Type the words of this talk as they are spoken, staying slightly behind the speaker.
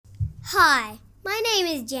Hi, my name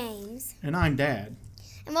is James. And I'm Dad.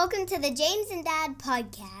 And welcome to the James and Dad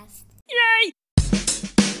podcast. Yay!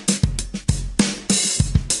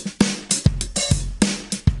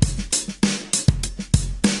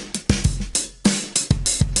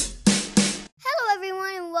 Hello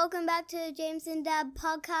everyone and welcome back to the James and Dad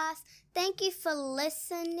podcast. Thank you for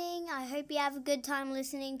listening. I hope you have a good time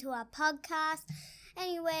listening to our podcast.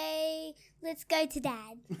 Anyway, let's go to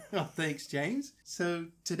Dad. Oh, thanks, James. So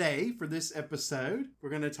today, for this episode, we're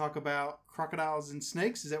going to talk about crocodiles and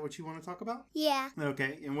snakes. Is that what you want to talk about? Yeah.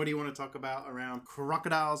 Okay, and what do you want to talk about around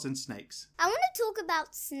crocodiles and snakes? I want to talk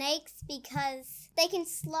about snakes because they can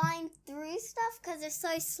slime through stuff because they're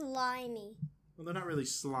so slimy. Well, they're not really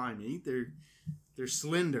slimy. They're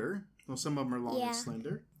slender. Well, some of them are long and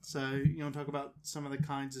slender. So, you want to talk about some of the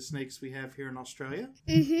kinds of snakes we have here in Australia?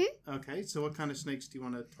 Mm-hmm. Okay, so what kind of snakes do you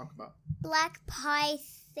want to talk about? Black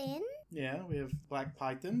python. Yeah, we have black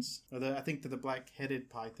pythons. I think they're the black-headed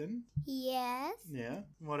python. Yes. Yeah.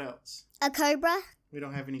 What else? A cobra. We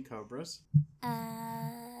don't have any cobras.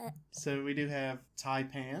 So we do have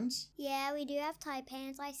taipans. Yeah, we do have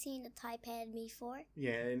taipans. I've seen a taipan before.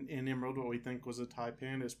 Yeah, in Emerald, what we think was a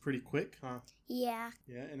taipan is pretty quick, huh? Yeah.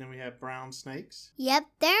 Yeah, and then we have brown snakes. Yep,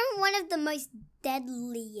 they're one of the most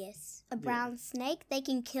deadliest. A brown snake, they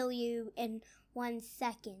can kill you in 1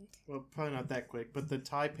 second. Well, probably not that quick, but the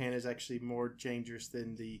taipan is actually more dangerous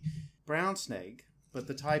than the brown snake. But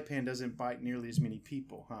the taipan doesn't bite nearly as many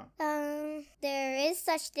people, huh? There is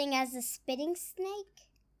such thing as a spitting snake.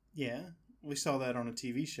 Yeah, we saw that on a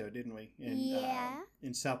TV show, didn't we?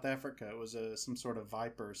 In South Africa, it was some sort of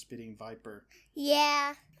viper, spitting viper.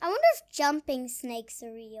 Yeah, I wonder if jumping snakes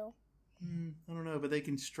are real. I don't know, but they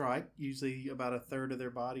can strike, usually about a third of their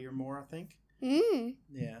body or more, I think.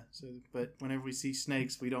 Yeah, but whenever we see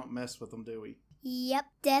snakes, we don't mess with them, do we? Yep,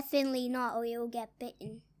 definitely not, or you'll get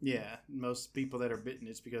bitten. Yeah, most people that are bitten,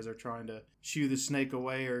 it's because they're trying to shoo the snake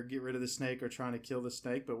away or get rid of the snake or trying to kill the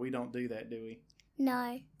snake, but we don't do that, do we?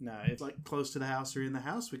 No. No, it's like close to the house or in the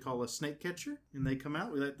house, we call a snake catcher, and they come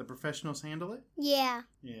out, we let the professionals handle it. Yeah.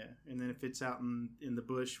 Yeah, and then if it's out in the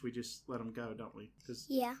bush, we just let them go, don't we?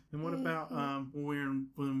 Yeah. And what about when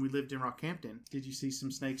we lived in Rockhampton? Did you see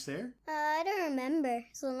some snakes there? I don't remember.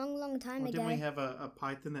 It's a long time ago. Didn't we have a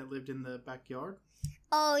python that lived in the backyard?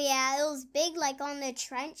 Oh, yeah, it was big, like on the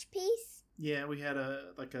trench piece. Yeah, we had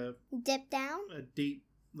a dip down. A deep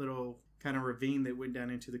little kind of ravine that went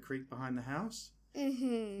down into the creek behind the house.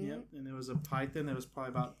 Mm-hmm. Yep, and there was a python that was probably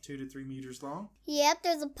about 2 to 3 meters long. Yep,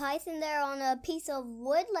 there's a python there on a piece of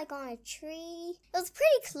wood, like on a tree. It was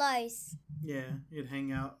pretty close. Yeah, it'd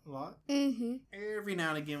hang out a lot. Mm-hmm. Every now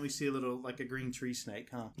and again we see a little, like a green tree snake,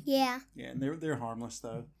 huh? Yeah. Yeah, and they're harmless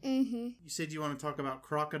though. Mm-hmm. You said you want to talk about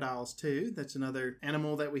crocodiles too. That's another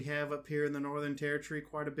animal that we have up here in the Northern Territory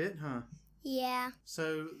quite a bit, huh? Yeah.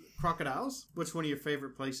 So, crocodiles, what's one of your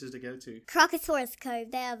favorite places to go to? Crocosaurus Cove.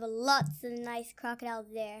 They have lots of nice crocodiles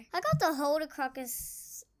there. I got to hold a crocodile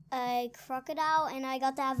and I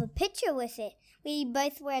got to have a picture with it. We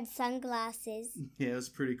both wore sunglasses. Yeah, it was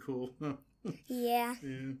pretty cool. Yeah.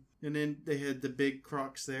 Yeah. And then they had the big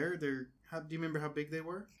Crocs there. Do you remember how big they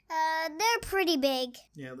were? They're pretty big.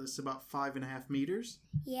 Yeah, that's about 5.5 meters.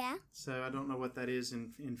 Yeah. So I don't know what that is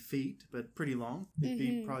in feet, but pretty long. It'd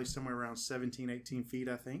be probably somewhere around 17, 18 feet,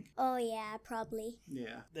 I think. Oh, yeah, probably.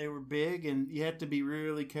 Yeah. They were big, and you have to be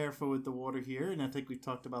really careful with the water here, and I think we've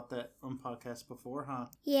talked about that on podcasts before, huh?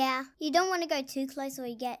 Yeah. You don't want to go too close or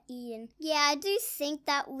you get eaten. Yeah, I do think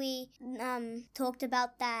that we talked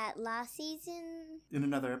about that last season. In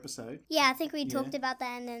another episode. Yeah, I think we talked about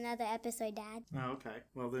that in another epised, Dad. Oh, okay.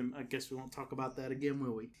 Well, then I guess we won't talk about that again,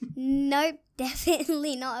 will we? Nope,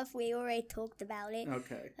 definitely not if we already talked about it.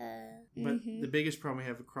 Okay. But the biggest problem we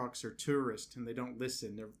have with Crocs are tourists, and they don't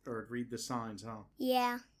listen or read the signs, huh?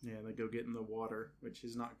 Yeah. Yeah, they go get in the water, which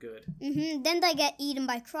is not good. Then they get eaten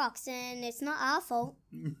by Crocs, and it's not our fault.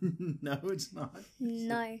 No, it's not.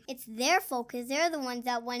 No, it's their fault because they're the ones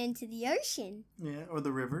that went into the ocean. Yeah, or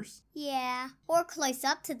the rivers. Yeah, or close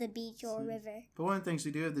up to the beach or river. But one of the things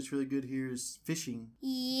we do have that's really good here is fishing.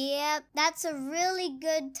 Yep, that's a really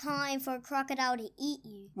good time for a crocodile to eat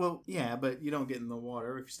you. Well, yeah, but you don't get in the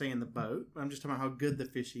water if you stay in the boat. I'm just talking about how good the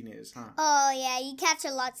fishing is, huh? Oh, yeah, you catch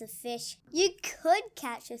lots of fish. You could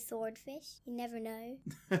catch a swordfish. You never know.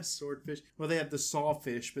 Swordfish? Well, they have the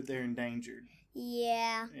sawfish, but they're endangered.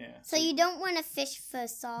 Yeah. Yeah. So you don't want to fish for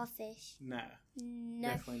sawfish. No.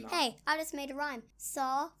 Definitely not. Hey, I just made a rhyme.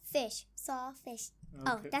 Sawfish. Sawfish. Okay.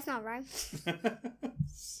 Oh, that's not a rhyme.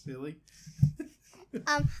 Silly.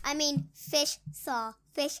 I mean fish saw.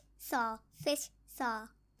 Fish saw. Fish saw.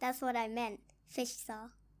 That's what I meant. Fish saw.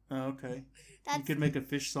 Oh, okay. You could make a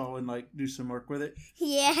fish saw and like do some work with it.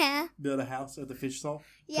 Yeah. Build a house with a fish saw.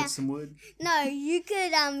 Yeah. Cut some wood. No, you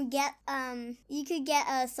could get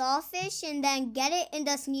a sawfish and then get it and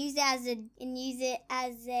just use it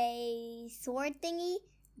as a sword thingy.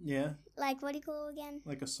 Yeah. Like, what do you call it again?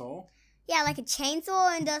 Like a saw? Yeah, like a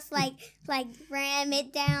chainsaw, and just like ram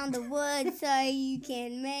it down the wood so you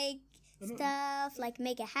can make stuff, like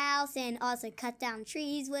make a house and also cut down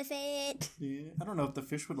trees with it. Yeah, I don't know if the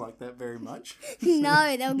fish would like that very much.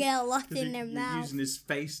 No, they'll get locked in their you're mouth. Using his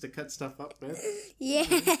face to cut stuff up with. Yeah.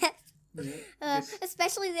 Yeah.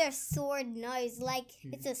 Especially their sword nose, like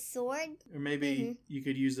it's a sword. Or maybe you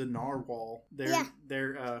could use a narwhal.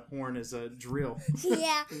 Their horn is a drill.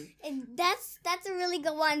 Yeah, and that's a really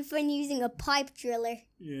good one for using a pipe driller.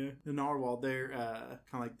 Yeah, the narwhal. They're kind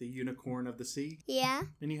of like the unicorn of the sea. Yeah.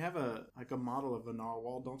 And you have a model of a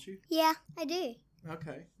narwhal, don't you? Yeah, I do.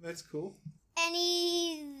 Okay, that's cool.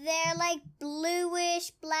 They're like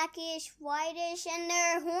bluish, blackish, whitish, and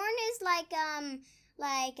their horn is like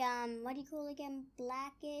what do you call it again?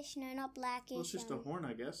 Blackish? No, not blackish. Well, it's just a horn,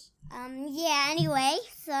 I guess. Yeah, anyway,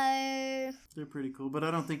 so... They're pretty cool, but I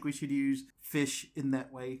don't think we should use fish in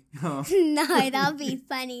that way. No, that would be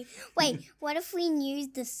funny. Wait, what if we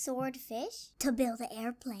used the swordfish to build an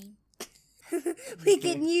airplane? We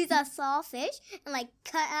could use a sawfish and like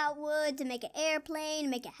cut out wood to make an airplane,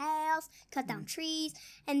 make a house, cut down trees,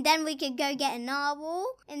 and then we could go get a narwhal,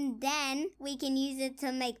 and then we can use it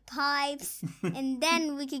to make pipes, and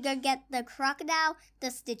then we could go get the crocodile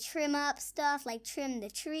just to trim up stuff, like trim the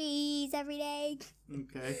trees every day.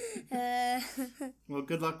 Okay. Well,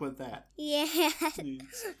 good luck with that. Yeah.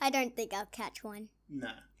 I don't think I'll catch one. Nah.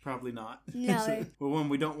 Probably not. No. Well, one,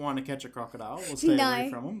 we don't want to catch a crocodile. We'll stay away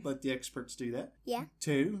from them. Let the experts do that. Yeah.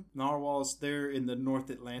 2, narwhals, they're in the North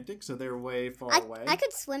Atlantic, so they're way far away. I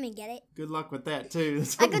could swim and get it. Good luck with that, too.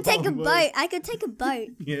 I could take a boat. I could take a boat.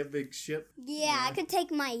 Yeah, big ship. Yeah, I could take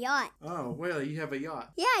my yacht. Oh, well, you have a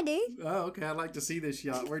yacht. Yeah, I do. Oh, okay. I'd like to see this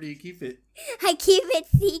yacht. Where do you keep it? I keep it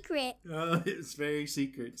secret. Oh, it's very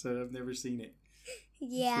secret, so I've never seen it.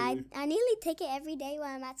 Yeah, I nearly take it every day when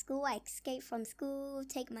I'm at school. I escape from school,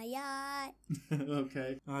 take my yacht.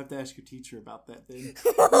 Okay. I'll have to ask your teacher about that then.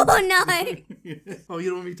 Oh, no. Oh, you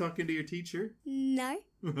don't want me talking to your teacher? No.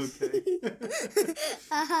 Okay.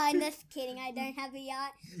 I'm just kidding. I don't have a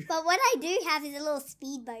yacht. But what I do have is a little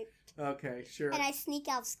speedboat. Okay, sure. And I sneak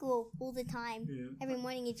out of school all the time. Yeah. Every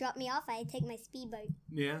morning you drop me off, I take my speedboat.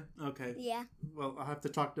 Yeah? Okay. Yeah. Well, I'll have to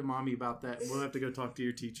talk to Mommy about that. We'll have to go talk to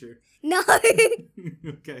your teacher. No!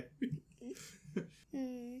 Okay.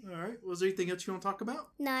 All right. Was there anything else you want to talk about?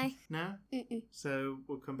 No. No? Mm-mm. So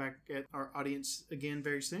we'll come back at our audience again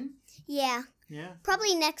very soon? Yeah. Yeah?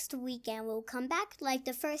 Probably next weekend we'll come back. Like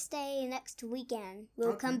the first day next weekend.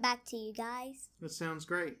 We'll come back to you guys. That sounds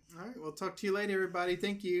great. All right. We'll talk to you later, everybody.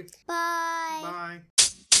 Thank you. Bye. Bye.